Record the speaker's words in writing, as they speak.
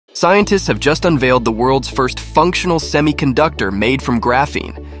Scientists have just unveiled the world's first functional semiconductor made from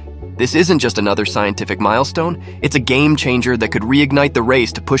graphene. This isn't just another scientific milestone, it's a game changer that could reignite the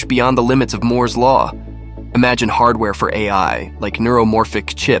race to push beyond the limits of Moore's law. Imagine hardware for AI, like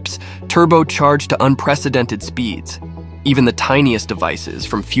neuromorphic chips, turbocharged to unprecedented speeds. Even the tiniest devices,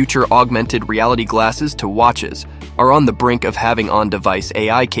 from future augmented reality glasses to watches, are on the brink of having on-device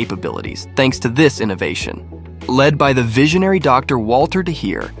AI capabilities thanks to this innovation. Led by the visionary Dr. Walter de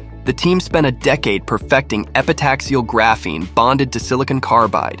Heer, the team spent a decade perfecting epitaxial graphene bonded to silicon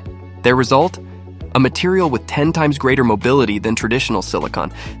carbide. Their result? A material with 10 times greater mobility than traditional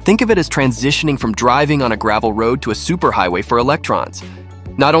silicon. Think of it as transitioning from driving on a gravel road to a superhighway for electrons.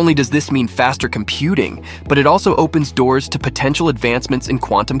 Not only does this mean faster computing, but it also opens doors to potential advancements in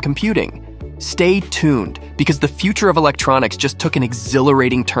quantum computing. Stay tuned, because the future of electronics just took an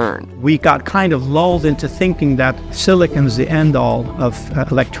exhilarating turn. We got kind of lulled into thinking that silicon's the end-all of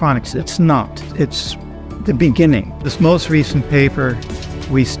electronics. It's not. It's the beginning. This most recent paper,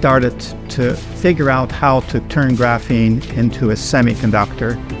 we started to figure out how to turn graphene into a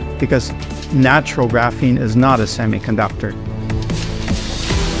semiconductor, because natural graphene is not a semiconductor.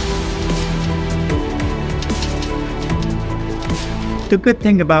 The good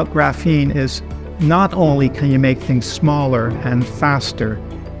thing about graphene is not only can you make things smaller and faster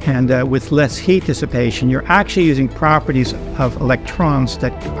and with less heat dissipation, you're actually using properties of electrons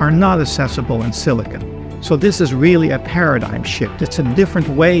that are not accessible in silicon. So this is really a paradigm shift. It's a different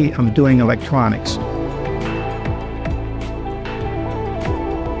way of doing electronics.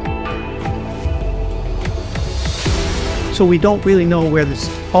 So we don't really know where this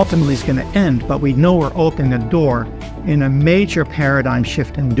ultimately is going to end, but we know we're opening a door in a major paradigm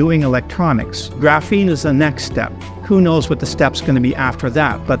shift in doing electronics. Graphene is the next step. Who knows what the step's going to be after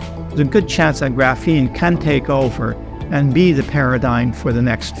that, but there's a good chance that graphene can take over and be the paradigm for the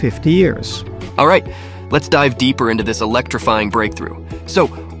next 50 years. All right, let's dive deeper into this electrifying breakthrough. So,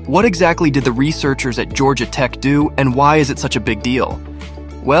 what exactly did the researchers at Georgia Tech do, and why is it such a big deal?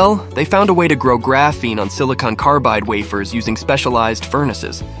 Well, they found a way to grow graphene on silicon carbide wafers using specialized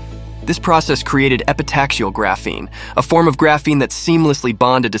furnaces. This process created epitaxial graphene, a form of graphene that's seamlessly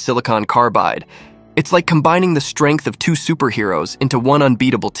bonded to silicon carbide. It's like combining the strength of two superheroes into one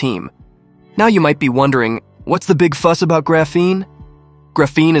unbeatable team. Now you might be wondering, what's the big fuss about graphene?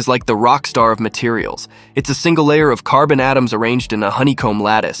 Graphene is like the rock star of materials. It's a single layer of carbon atoms arranged in a honeycomb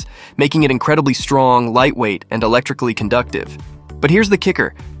lattice, making it incredibly strong, lightweight, and electrically conductive. But here's the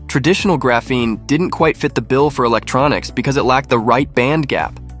kicker. Traditional graphene didn't quite fit the bill for electronics because it lacked the right band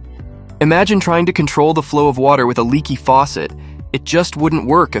gap. Imagine trying to control the flow of water with a leaky faucet. It just wouldn't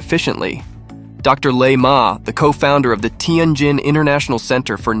work efficiently. Dr. Lei Ma, the co-founder of the Tianjin International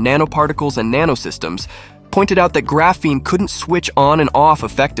Center for Nanoparticles and Nanosystems, pointed out that graphene couldn't switch on and off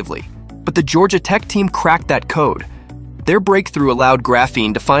effectively. But the Georgia Tech team cracked that code. Their breakthrough allowed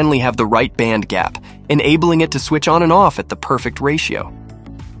graphene to finally have the right band gap, enabling it to switch on and off at the perfect ratio.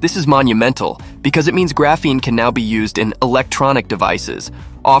 This is monumental because it means graphene can now be used in electronic devices,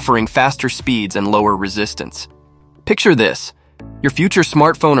 offering faster speeds and lower resistance. Picture this. Your future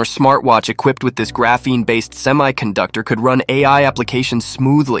smartphone or smartwatch equipped with this graphene-based semiconductor could run AI applications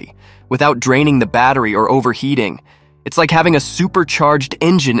smoothly, without draining the battery or overheating. It's like having a supercharged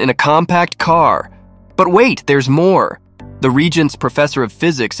engine in a compact car. But wait, there's more. The Regents Professor of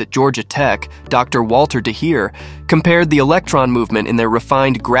Physics at Georgia Tech, Dr. Walter de Heer, compared the electron movement in their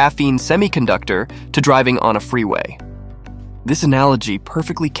refined graphene semiconductor to driving on a freeway. This analogy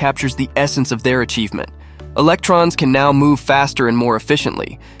perfectly captures the essence of their achievement. Electrons can now move faster and more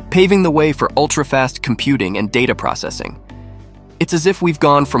efficiently, paving the way for ultra-fast computing and data processing. It's as if we've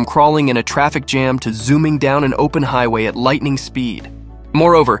gone from crawling in a traffic jam to zooming down an open highway at lightning speed.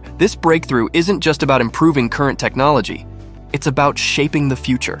 Moreover, this breakthrough isn't just about improving current technology. It's about shaping the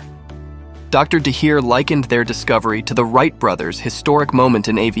future. Dr. de Heer likened their discovery to the Wright brothers' historic moment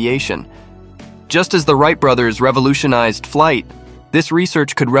in aviation. Just as the Wright brothers revolutionized flight, this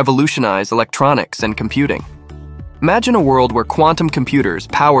research could revolutionize electronics and computing. Imagine a world where quantum computers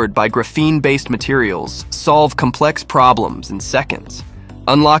powered by graphene-based materials solve complex problems in seconds,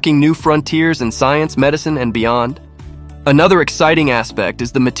 unlocking new frontiers in science, medicine, and beyond. Another exciting aspect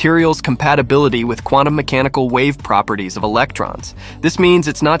is the material's compatibility with quantum mechanical wave properties of electrons. This means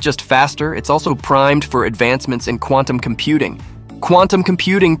it's not just faster, it's also primed for advancements in quantum computing. Quantum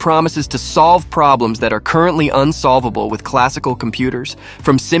computing promises to solve problems that are currently unsolvable with classical computers,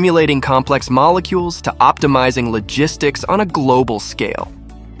 from simulating complex molecules to optimizing logistics on a global scale.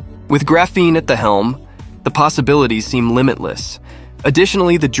 With graphene at the helm, the possibilities seem limitless.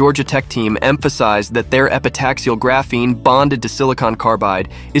 Additionally, the Georgia Tech team emphasized that their epitaxial graphene bonded to silicon carbide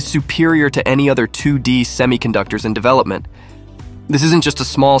is superior to any other 2D semiconductors in development. This isn't just a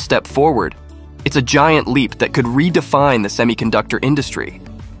small step forward, it's a giant leap that could redefine the semiconductor industry.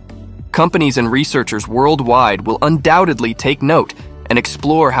 Companies and researchers worldwide will undoubtedly take note and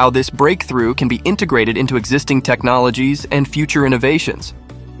explore how this breakthrough can be integrated into existing technologies and future innovations.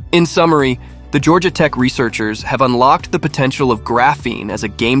 In summary, the Georgia Tech researchers have unlocked the potential of graphene as a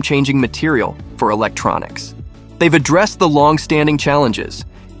game-changing material for electronics. They've addressed the long-standing challenges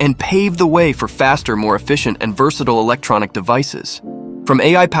and paved the way for faster, more efficient, and versatile electronic devices. From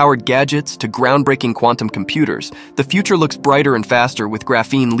AI-powered gadgets to groundbreaking quantum computers, the future looks brighter and faster with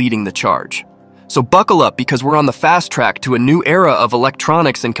graphene leading the charge. So buckle up, because we're on the fast track to a new era of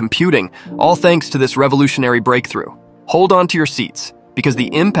electronics and computing, all thanks to this revolutionary breakthrough. Hold on to your seats, because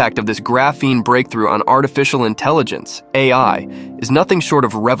the impact of this graphene breakthrough on artificial intelligence, AI, is nothing short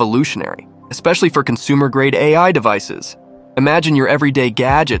of revolutionary, especially for consumer-grade AI devices. Imagine your everyday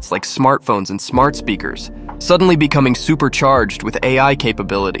gadgets like smartphones and smart speakers suddenly becoming supercharged with AI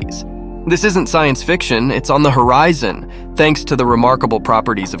capabilities. This isn't science fiction, it's on the horizon, thanks to the remarkable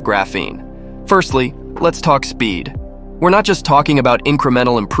properties of graphene. Firstly, let's talk speed. We're not just talking about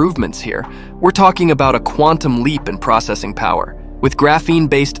incremental improvements here, we're talking about a quantum leap in processing power. With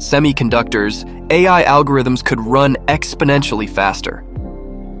graphene-based semiconductors, AI algorithms could run exponentially faster.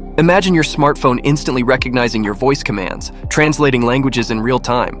 Imagine your smartphone instantly recognizing your voice commands, translating languages in real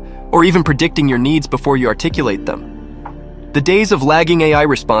time, or even predicting your needs before you articulate them. The days of lagging AI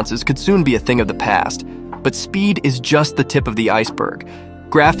responses could soon be a thing of the past, but speed is just the tip of the iceberg.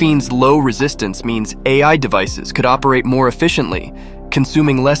 Graphene's low resistance means AI devices could operate more efficiently,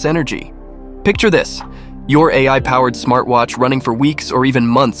 consuming less energy. Picture this: your AI-powered smartwatch running for weeks or even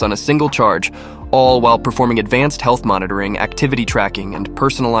months on a single charge, all while performing advanced health monitoring, activity tracking, and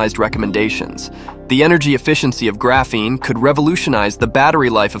personalized recommendations. The energy efficiency of graphene could revolutionize the battery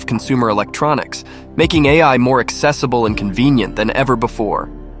life of consumer electronics, making AI more accessible and convenient than ever before.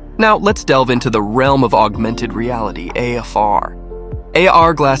 Now, let's delve into the realm of augmented reality, AR.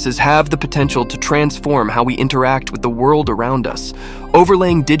 AR glasses have the potential to transform how we interact with the world around us,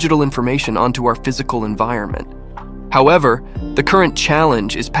 overlaying digital information onto our physical environment. However, the current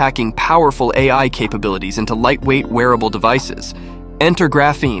challenge is packing powerful AI capabilities into lightweight wearable devices. Enter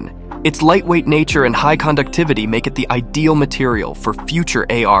graphene. Its lightweight nature and high conductivity make it the ideal material for future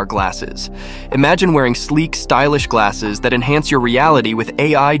AR glasses. Imagine wearing sleek, stylish glasses that enhance your reality with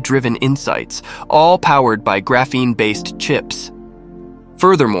AI-driven insights, all powered by graphene-based chips.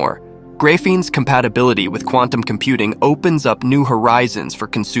 Furthermore, graphene's compatibility with quantum computing opens up new horizons for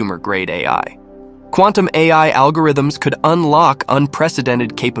consumer-grade AI. Quantum AI algorithms could unlock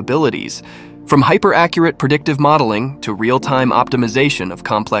unprecedented capabilities, from hyper-accurate predictive modeling to real-time optimization of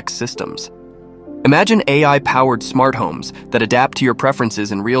complex systems. Imagine AI-powered smart homes that adapt to your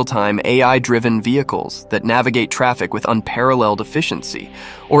preferences in real-time, AI-driven vehicles that navigate traffic with unparalleled efficiency,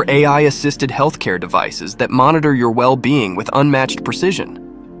 or AI-assisted healthcare devices that monitor your well-being with unmatched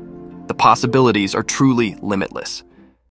precision. The possibilities are truly limitless.